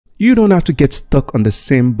You don't have to get stuck on the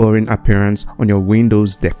same boring appearance on your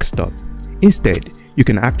Windows desktop. Instead, you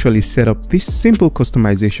can actually set up this simple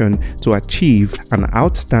customization to achieve an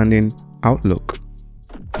outstanding outlook.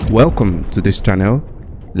 Welcome to this channel.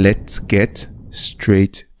 Let's get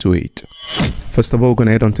straight to it. First of all, we're going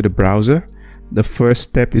to head onto the browser. The first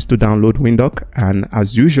step is to download Windhawk, and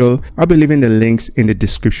as usual, I'll be leaving the links in the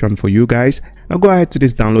description for you guys. Now go ahead to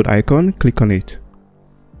this download icon, click on it.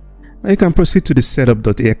 Now you can proceed to the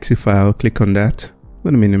setup.exe file, click on that. I'm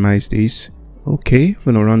going to minimize this. Okay,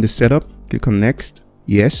 we're going to run the setup, click on next,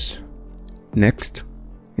 yes, next,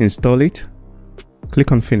 install it,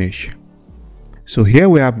 click on finish. So here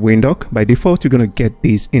we have Windhawk. By default, you're going to get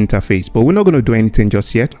this interface, but we're not going to do anything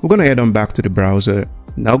just yet. We're going to head on back to the browser.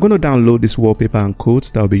 Now we're going to download this wallpaper and codes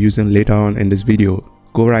that I'll be using later on in this video.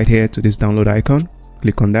 Go right here to this download icon,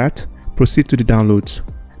 click on that, proceed to the downloads.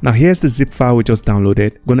 Now here's the zip file we just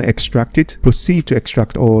downloaded. I'm going to extract it, proceed to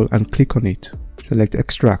extract all and click on it. Select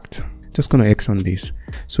extract. Just going to X on this.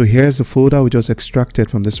 So here's the folder we just extracted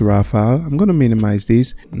from this raw file. I'm going to minimize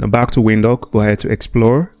this. Now back to Windhawk, go ahead to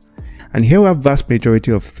explore. And here we have vast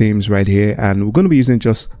majority of themes right here, and we're going to be using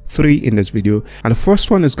just 3 in this video. And the first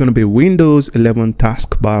one is going to be Windows 11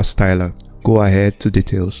 Taskbar Styler. Go ahead to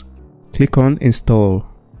details. Click on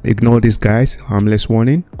install. Ignore this guys, harmless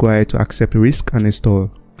warning. Go ahead to accept risk and install.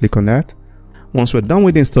 Click on that. Once we're done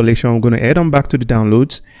with the installation, we're going to head on back to the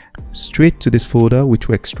downloads, straight to this folder which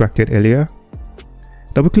we extracted earlier.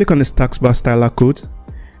 Double click on the Taskbar Styler code.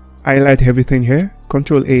 Highlight everything here.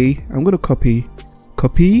 Ctrl A. I'm going to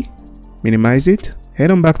copy. Minimize it, head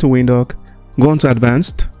on back to Windhawk, go on to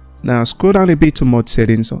advanced. Now scroll down a bit to mod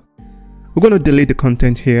settings. We're going to delete the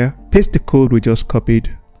content here, paste the code we just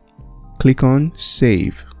copied, click on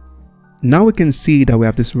save. Now we can see that we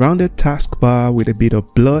have this rounded taskbar with a bit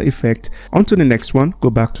of blur effect. On to the next one,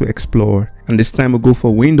 go back to explore, and this time we'll go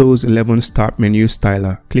for Windows 11 Start Menu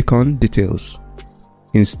Styler. Click on details,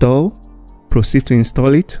 install, proceed to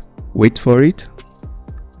install it, wait for it,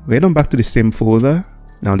 head on back to the same folder.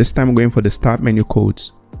 Now this time we're going for the start menu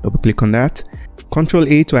codes. Double click on that, Ctrl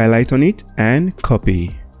A to highlight on it and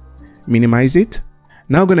copy. Minimize it.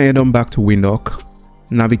 Now I'm going to head on back to Windhawk,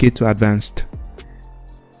 navigate to advanced.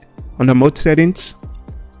 Under mode settings,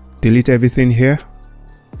 delete everything here.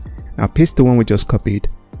 Now paste the one we just copied,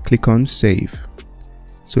 click on save.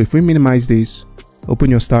 So if we minimize this,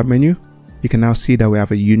 open your start menu, you can now see that we have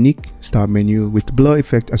a unique start menu with blur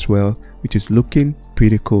effect as well, which is looking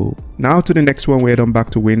pretty cool. Now to the next one, we head on back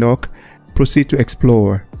to Windhawk, proceed to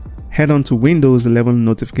explore, head on to Windows 11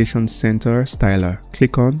 Notification Center Styler,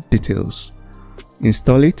 click on details,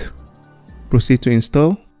 install it, proceed to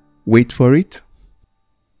install, wait for it.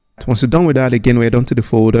 Once you're done with that, again we head on to the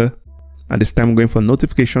folder, and this time we're going for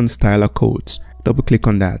Notification Styler codes. Double click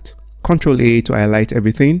on that, Ctrl A to highlight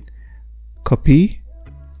everything, copy,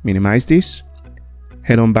 minimize this,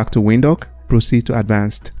 head on back to Windhawk, proceed to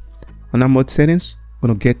advanced. Under mod settings, we're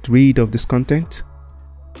going to get rid of this content,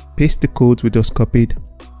 paste the codes we just copied,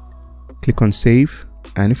 click on save,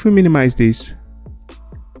 and if we minimize this,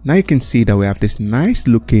 now you can see that we have this nice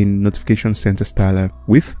looking notification center styler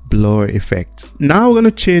with blur effect. Now we're going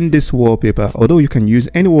to change this wallpaper, although you can use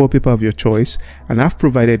any wallpaper of your choice, and I've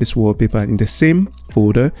provided this wallpaper in the same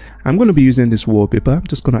folder. I'm going to be using this wallpaper. I'm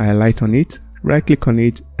just going to highlight on it, right click on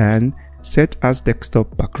it and set as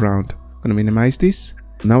desktop background. I'm going to minimize this.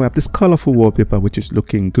 Now we have this colorful wallpaper which is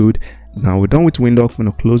looking good. Now we're done with Windhawk. I'm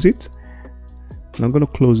going to close it, and I'm going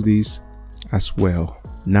to close these as well.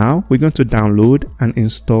 Now we're going to download and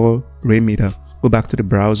install Rainmeter. Go back to the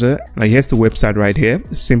browser. Now here's the website right here.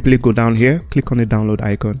 Simply go down here, click on the download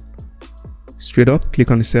icon, straight up,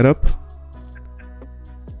 click on the setup,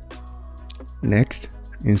 next,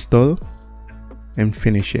 install, and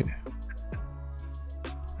finish it.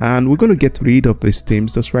 And we're going to get rid of these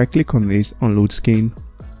themes. Just right click on this, unload skin,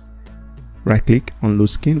 right click,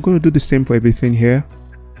 unload skin. We're going to do the same for everything here.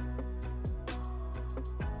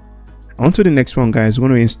 On to the next one, guys. We're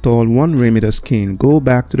going to install one Rainmeter skin. Go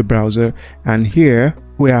back to the browser, and here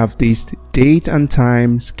we have this date and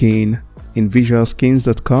time skin in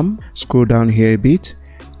visualskins.com. Scroll down here a bit,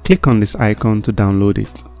 click on this icon to download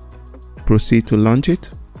it, proceed to launch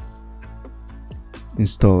it,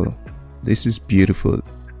 install. This is beautiful.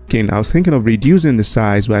 Okay, I was thinking of reducing the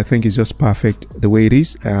size, but I think it's just perfect the way it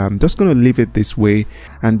is. I'm just going to leave it this way,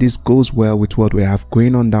 and this goes well with what we have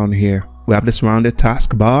going on down here. We have this rounded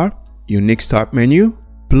taskbar, unique start menu,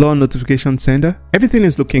 blur notification center. Everything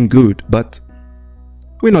is looking good, but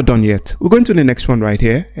we're not done yet. We're going to the next one right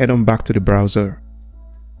here. Head on back to the browser.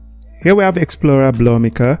 Here we have Explorer Blur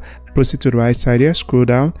Mica. Proceed to the right side here, scroll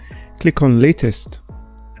down, click on latest,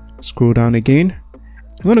 scroll down again,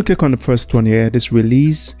 I'm going to click on the first one here, this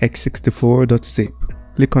release x64.zip.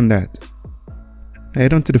 Click on that.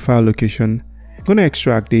 Head on to the file location. I'm going to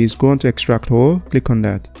extract these. Go on to extract all. Click on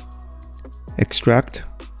that. Extract.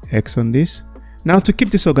 X on this. Now to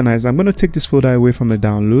keep this organized, I'm going to take this folder away from the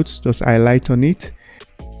downloads. Just highlight on it.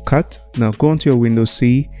 Cut. Now go onto your Windows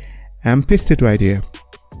C and paste it right here.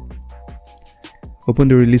 Open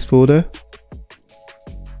the release folder.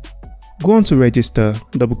 Go on to register.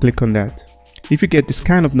 Double click on that. If you get this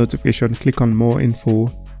kind of notification, click on more info.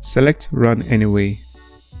 Select run anyway.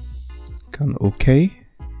 Click on OK.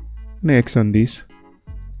 Next on this.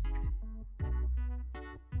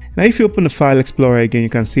 Now if you open the file explorer again, you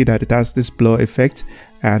can see that it has this blur effect,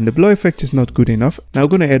 and the blur effect is not good enough. Now we're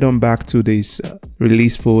going to head on back to this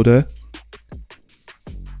release folder.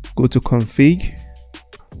 Go to config.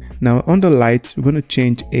 Now under light, we're going to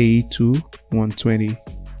change A to 120.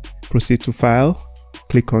 Proceed to file.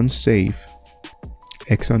 Click on save.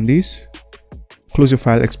 X on this. Close your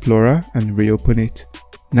file explorer and reopen it.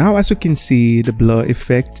 Now as you can see, the blur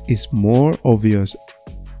effect is more obvious.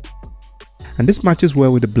 And this matches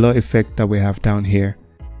well with the blur effect that we have down here.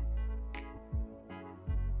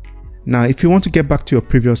 Now if you want to get back to your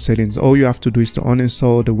previous settings, all you have to do is to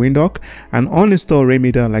uninstall the Windhawk and uninstall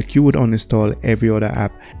Rainmeter like you would uninstall every other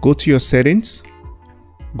app. Go to your settings,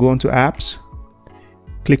 go on to apps,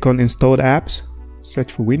 click on installed apps,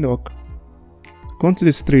 search for Windhawk, go on to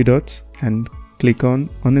these three dots and click on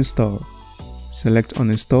uninstall. Select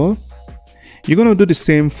uninstall. You're going to do the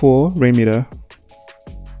same for Rainmeter.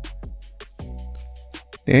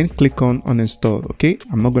 Then click on uninstall. Okay,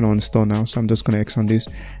 I'm not going to uninstall now, so I'm just going to X on this.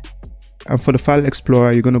 And for the file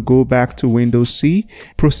explorer, you're going to go back to Windows C,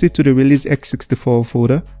 proceed to the release x64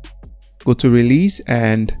 folder, go to release,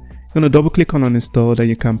 and you're going to double click on uninstall. Then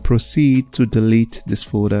you can proceed to delete this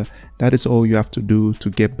folder. That is all you have to do to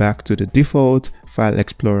get back to the default file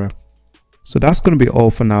explorer. So that's going to be all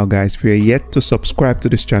for now, guys. If you're yet to subscribe to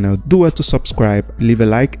this channel, do well to subscribe, leave a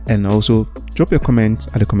like, and also drop your comments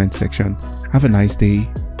at the comment section. Have a nice day.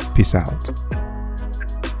 Peace out.